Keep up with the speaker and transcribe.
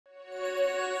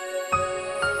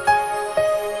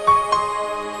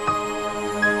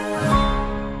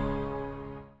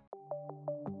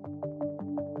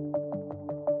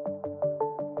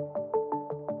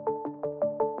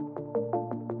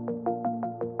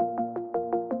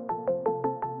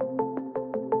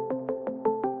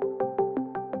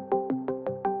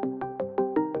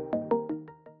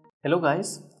Hello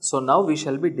guys, so now we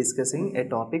shall be discussing a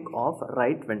topic of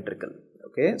right ventricle.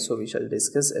 Okay, so we shall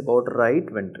discuss about right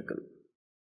ventricle.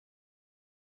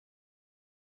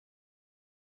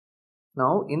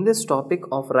 Now in this topic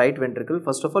of right ventricle,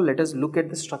 first of all let us look at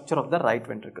the structure of the right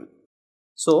ventricle.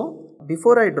 So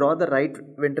before I draw the right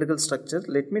ventricle structure,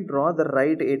 let me draw the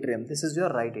right atrium. This is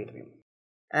your right atrium.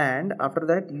 And after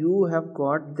that you have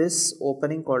got this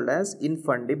opening called as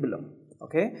infundibulum.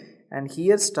 Okay, and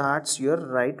here starts your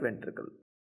right ventricle.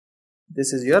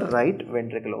 This is your right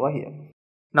ventricle over here.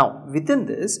 Now within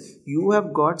this you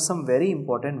have got some very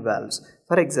important valves.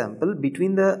 For example,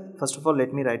 between the, first of all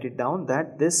let me write it down,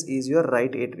 that this is your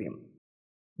right atrium.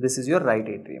 This is your right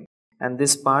atrium, and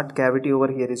this part cavity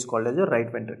over here is called as your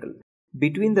right ventricle.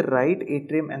 Between the right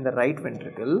atrium and the right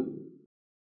ventricle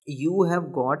you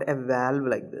have got a valve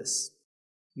like this.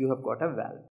 You have got a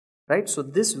valve, right? So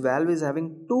this valve is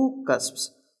having two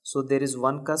cusps. So there is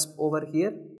one cusp over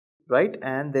here, right,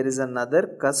 and there is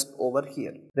another cusp over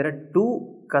here. There are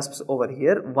two cusps over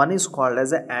here. One is called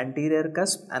as an anterior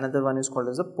cusp, another one is called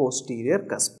as a posterior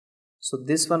cusp. So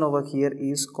this one over here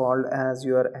is called as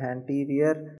your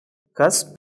anterior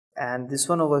cusp, and this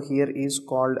one over here is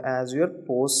called as your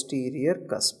posterior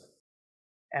cusp.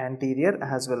 Anterior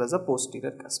as well as a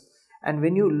posterior cusp. And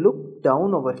when you look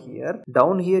down over here,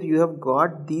 down here you have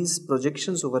got these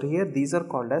projections over here. These are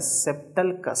called as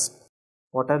septal cusp.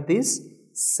 What are these?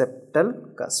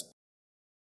 Septal cusp.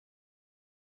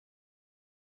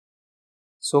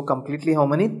 So completely how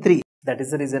many? 3. That is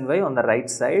the reason why on the right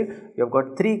side you have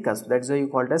got 3 cusps. That is why you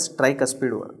call it as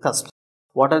tricuspid cusp.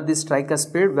 What are these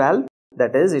tricuspid valve?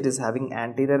 That is, it is having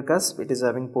anterior cusp, it is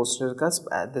having posterior cusp,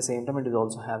 at the same time it is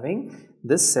also having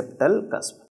this septal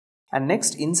cusp. And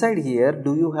next, inside here,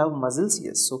 do you have muscles?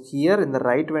 Yes. So here in the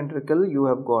right ventricle you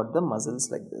have got the muscles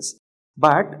like this.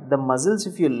 But the muscles,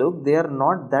 if you look, they are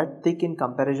not that thick in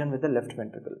comparison with the left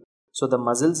ventricle. So the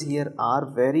muscles here are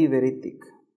very thick.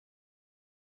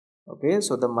 Okay,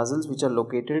 so the muscles which are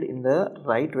located in the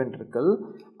right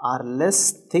ventricle are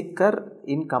less thicker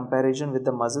in comparison with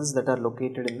the muscles that are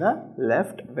located in the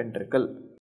left ventricle.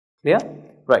 Clear?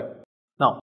 Right.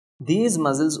 Now, these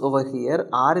muscles over here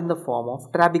are in the form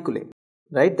of trabeculae,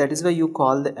 right? That is why you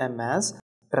call them as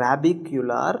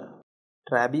trabecular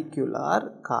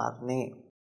carneae.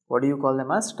 What do you call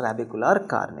them as? Trabecular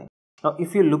carneae. Now,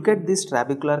 if you look at this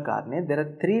trabecular carneae, there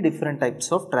are 3 different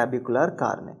types of trabecular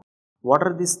carneae. What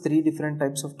are these 3 different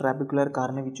types of trabecular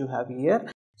carneae which you have here?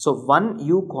 So, one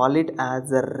you call it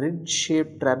as a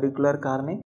ridge-shaped trabecular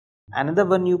carneae. Another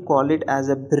one you call it as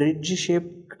a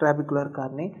bridge-shaped trabecular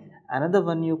carneae. Another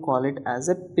one you call it as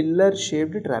a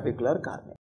pillar-shaped trabecular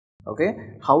carneae. Okay,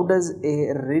 how does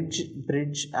a ridge,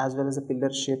 bridge as well as a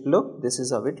pillar shape look? This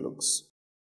is how it looks.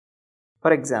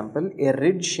 For example, a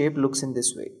ridge shape looks in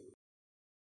this way.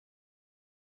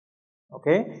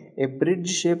 Okay, a bridge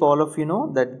shape, all of you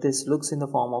know that this looks in the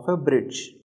form of a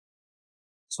bridge.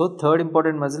 So third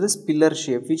important muscle is pillar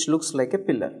shape, which looks like a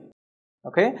pillar.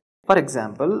 Okay, for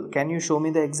example, can you show me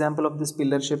the example of this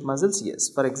pillar shape muscles? Yes,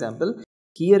 for example,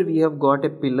 here we have got a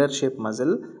pillar shaped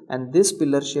muscle, and this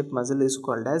pillar shaped muscle is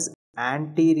called as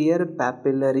anterior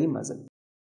papillary muscle.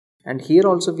 And here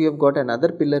also we have got another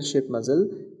pillar shaped muscle.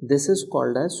 This is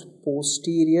called as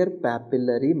posterior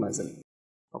papillary muscle.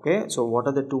 Okay, so what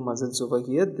are the 2 muscles over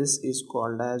here? This is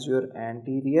called as your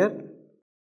anterior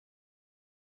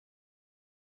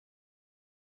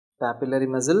papillary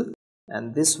muscle,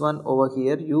 and this one over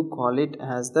here you call it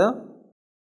as the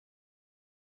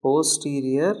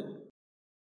posterior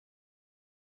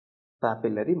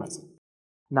papillary muscle.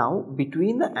 Now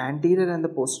between the anterior and the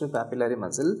posterior papillary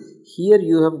muscle, here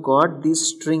you have got these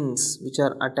strings which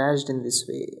are attached in this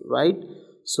way, right?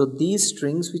 So these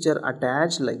strings which are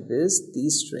attached like this,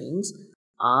 these strings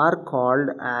are called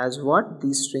as what?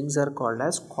 These strings are called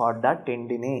as chorda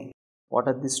tendinae. What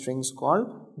are these strings called?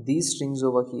 These strings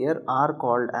over here are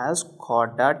called as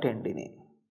chorda tendinae.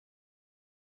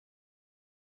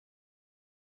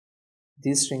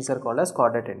 These strings are called as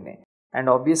chorda tendinae. And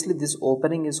obviously this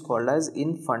opening is called as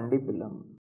infundibulum.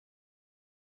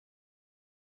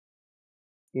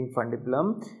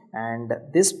 Infundibulum, and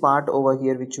this part over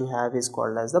here which you have is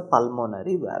called as the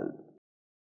pulmonary valve.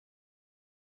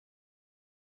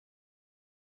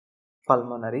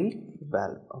 Pulmonary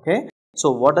valve. Okay.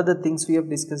 So what are the things we have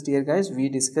discussed here, guys? We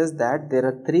discussed that there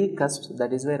are 3 cusps.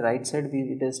 That is why right side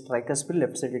it is tricuspid,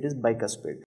 left side it is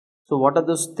bicuspid. So what are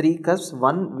those 3 cusps?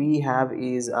 One we have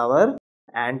is our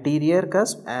anterior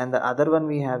cusp, and the other one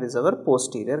we have is our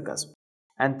posterior cusp.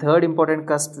 And third important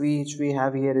cusp which we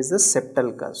have here is the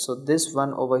septal cusp. So this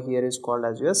one over here is called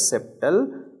as your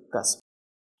septal cusp.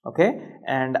 Okay,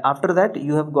 and after that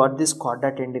you have got this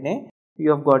chorda tendineae, you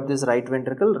have got this right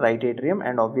ventricle, right atrium,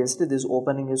 and obviously this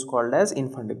opening is called as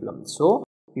infundibulum. So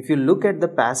if you look at the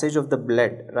passage of the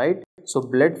blood, right, so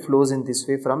blood flows in this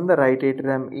way from the right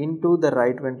atrium into the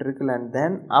right ventricle and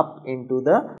then up into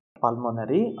the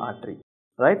pulmonary artery,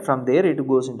 right. From there it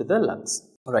goes into the lungs,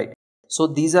 right. So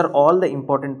these are all the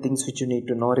important things which you need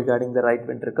to know regarding the right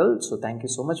ventricle. So thank you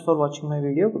so much for watching my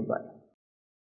video. Goodbye.